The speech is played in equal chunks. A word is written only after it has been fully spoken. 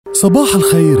صباح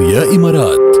الخير يا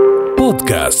إمارات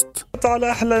بودكاست.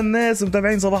 على أحلى الناس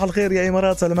متابعين صباح الخير يا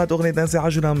إمارات. سلامات أغنية نانسي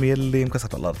عجرم يلي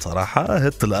مكسرة الأرض صراحة.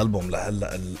 هت الألبوم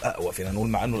لهلا الأقوى فينا نقول،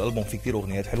 مع إنه الألبوم فيه كتير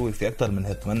أغنيات حلوة، في أكتر من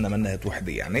هت، منها هت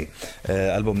وحدة يعني.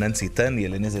 ألبوم نانسي 10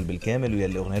 يلي نزل بالكامل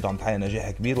ويلي أغنيته عم تحقق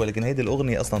نجاح كبير، ولكن هيدي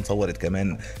الأغنية أصلا صورت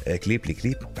كمان كليب.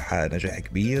 الكليب حقق نجاح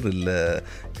كبير.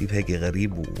 الكليب هيك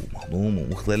غريب ومهضوم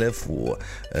ومختلف،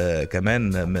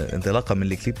 وكمان انطلاقا من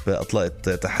الكليب أطلقت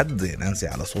تحدي نانسي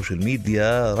على السوشيال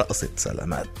ميديا، رقصت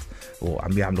سلامات وعم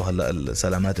بيعملوا هلا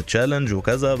السلامات تشالنج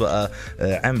وكذا، بقى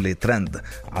عامله ترند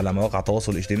على مواقع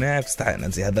التواصل الاجتماعي. بتستحق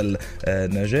نانسي هذا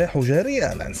النجاح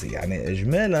وجاريه نانسي يعني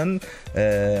اجمالا.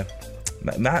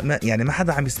 ما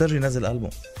حدا عم يسترجي ينزل ألبوم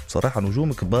صراحه،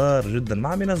 نجوم كبار جدا ما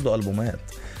عم ينزلوا ألبومات.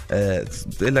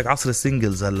 بتقول لك عصر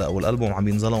السينجلز هلا، والالبوم عم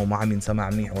ينزل وما عم ينسمع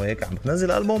منيح، وهيك عم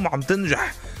تنزل ألبوم وعم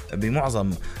تنجح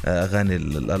بمعظم اغاني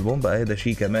الالبوم. بقى هذا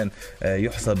شيء كمان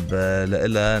يحسب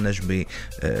لها نجمه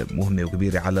مهمه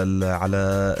وكبيره على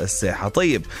الساحه.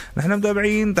 طيب نحن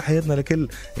متابعين، تحياتنا لكل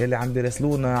يلي عم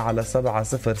بيرسلونا على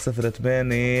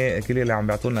 7008، كل يلي عم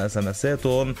بيعطونا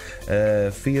اسمساتهم.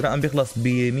 في رقم بيخلص ب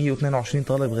 122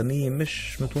 طالب غنيه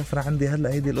مش متوفره عندي هلا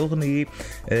هيدي الاغنيه.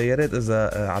 يا ريت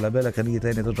اذا على بالك غنيه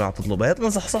ثانيه ترجع تطلبها. هات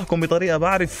نصحصحكم بطريقه،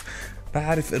 بعرف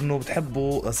انه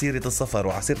بتحبوا سيرة السفر،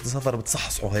 وعسيرة السفر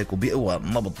بتصحصحوا هيك وبيقوى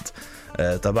النبض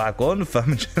تبعكم.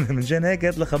 فمن جان هيك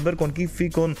هات لخبركم كيف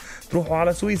فيكم تروحوا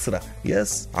على سويسرا.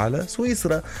 على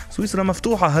سويسرا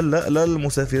مفتوحة هلأ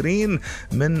للمسافرين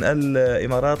من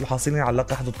الإمارات الحاصلين على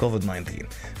لقاح ضد كوفيد-19.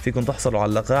 فيكم تحصلوا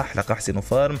على لقاح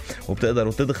سينوفارم،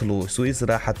 وبتقدروا تدخلوا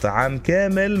سويسرا حتى عام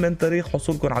كامل من تاريخ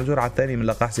حصولكم على الجرعة الثانية من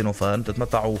لقاح سينوفارم.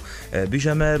 تتمتعوا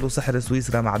بجمال وسحر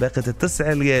سويسرا مع باقة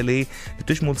التسع ليالي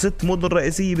بتشمل 6 مدن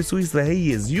رئيسية بسويسرا،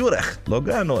 هي زيورخ،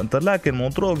 لوغانو، انترلاكن،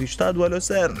 مونترو، فيشتاد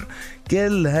ولوسيرن.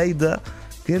 كل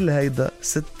هيدا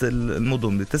 6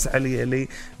 المدن ب9 ليالي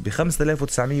ب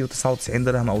 5999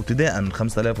 درهم، او ابتداء من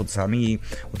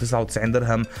 5999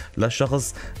 درهم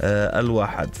للشخص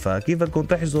الواحد. فكيف بدكم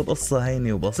تحجزوا؟ القصة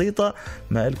هينة وبسيطة،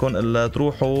 ما لكم الا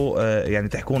تروحوا يعني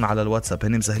تحكون على الواتساب.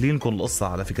 هني مسهلين لكم القصة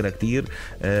على فكرة كتير،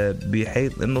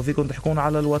 بحيث انه فيكم تحكون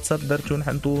على الواتساب درجون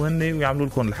انتوا هني ويعملوا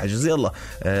لكم الحجز. يلا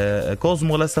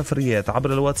كوزمو للسفريات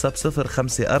عبر الواتساب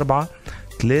 054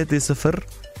 30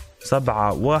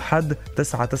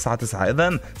 71999.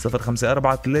 إذن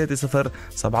 054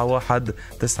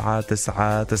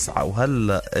 71999.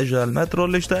 وهلا اجا المترو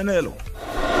اللي اشتقنا له،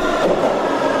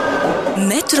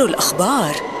 مترو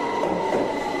الأخبار.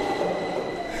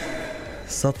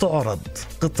 ستعرض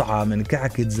قطعة من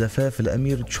كعكة زفاف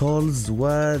الأمير تشارلز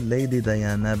وليدي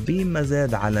ديانا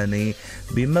بمزاد علني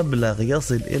بمبلغ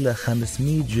يصل إلى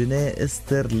 500 جنيه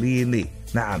استرليني.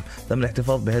 نعم، تم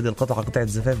الاحتفاظ بهذه القطعة، قطعة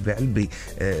زفاف بعلبة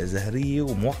زهرية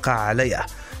وموقع عليها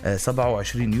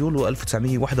 27 يوليو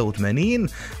 1981.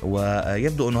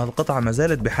 ويبدو أن هذه القطعة ما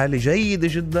زالت بحالة جيدة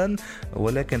جدا،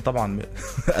 ولكن طبعا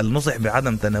النصح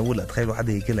بعدم تناولها. تخيلوا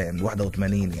حدا ياكلها يعني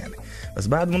 81 يعني. بس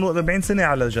بعد من 40 سنة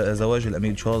على زواج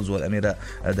الأمير تشارلز والأميرة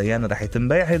ديانا رح يتم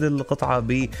بيع هذه القطعة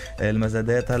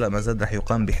بالمزادات. هلا مزاد رح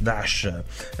يقام ب 11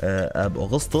 آب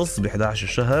اغسطس، ب 11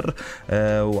 الشهر.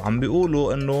 وعم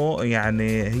بيقولوا انه يعني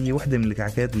هي وحده من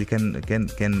الكعكات اللي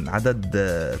كان عدد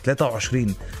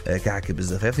 23 كعكه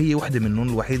بالزفاف، هي وحده منهم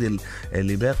الوحيده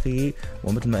اللي باقي.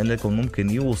 ومثل ما قلنا لكم ممكن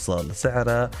يوصل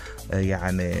سعرها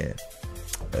يعني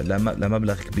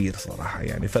لمبلغ كبير صراحة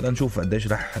يعني. فلنشوف قديش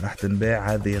رح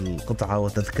تنباع هذه القطعة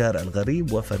وتذكار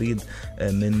الغريب وفريد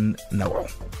من نوعه.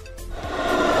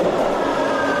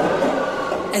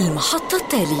 المحطة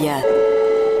التالية.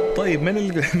 طيب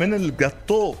من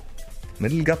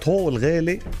الجاتو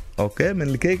الغالي، اوكي، من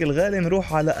الكيك الغالي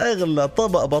نروح على اغلى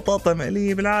طبق بطاطا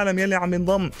مقليه بالعالم يلي عم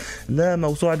ينضم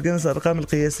لموسوعه جينيس الارقام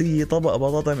القياسيه. طبق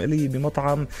بطاطا مقليه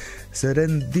بمطعم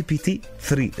سيرنديبيتي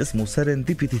 3، اسمه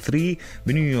سيرنديبيتي 3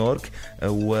 بنيويورك،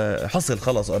 وحصل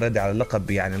خلص اوريدي على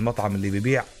اللقب يعني المطعم اللي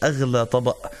بيبيع اغلى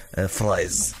طبق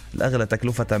فرايز، الاغلى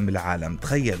تكلفه بالعالم.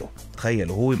 تخيلوا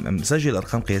هو مسجل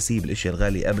ارقام قياسيه بالاشياء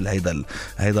الغاليه قبل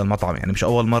هيدا المطعم يعني. مش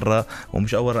اول مره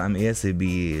ومش اول رقم قياسي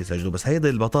بيسجلوا، بس هيدا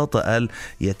البطاطا قال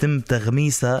يتم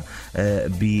تغميسها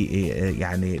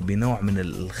يعني بنوع من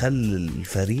الخل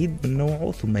الفريد من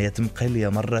نوعه، ثم يتم قليها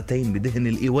مرتين بدهن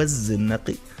الإوز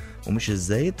النقي ومش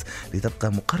الزيت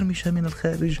لتبقى مقرمشة من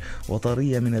الخارج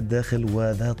وطرية من الداخل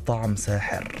وذات طعم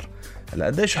ساحر. هلا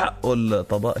قديش حقه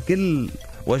الطبق؟ كل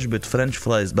وجبة فرنش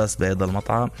فرايز بس بهذا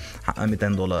المطعم حقها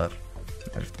 $200.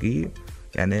 عرفت كيف؟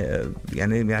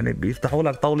 يعني بيفتحوا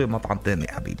لك طاولة بمطعم تاني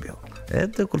يا حبيبي،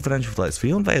 تاكل فرنش فرايز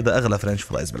فيهم، فهذا أغلى فرنش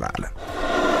فرايز بالعالم.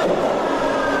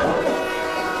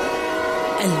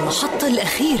 المحطة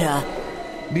الأخيرة.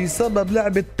 بسبب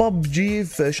لعبة ببجي.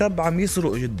 شاب عم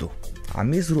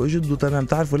يسرق جده تمام.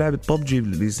 تعرفوا لعبة ببجي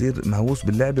اللي بيصير مهووس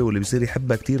باللعبة واللي بيصير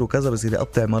يحبها كتير وكذا، بيصير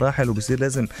يقطع مراحل وبيصير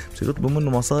لازم بيصير يطلبوا منه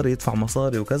مصاري، يدفع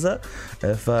مصاري وكذا.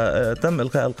 فتم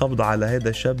إلقاء القبض على هذا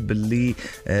الشاب اللي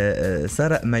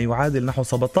سرق ما يعادل نحو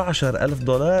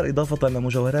 $17,000 إضافة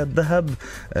لمجوهرات ذهب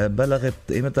بلغت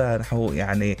قيمتها نحو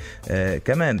يعني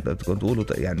كمان بدكم تقولوا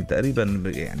يعني تقريبا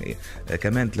يعني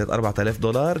كمان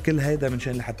 $3,000-4,000. كل هيدا من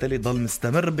شان لحتى لي ضل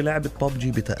مستمر بلعبة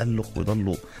ببجي بتألق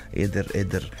ويضلوا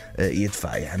قدر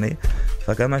يدفع يعني.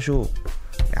 فكما شو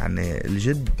يعني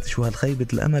الجد، شو هالخيبة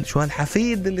الأمل، شو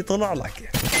هالحفيد اللي طلع لك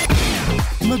يعني.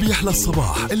 ما بيحلى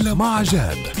الصباح إلا مع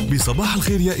جاد بصباح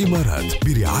الخير يا إمارات،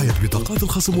 برعاية بطاقات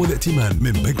الخصم والائتمان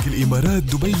من بنك الإمارات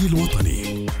دبي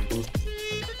الوطني.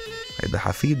 هيدا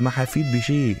حفيد ما حفيد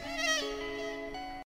بشي.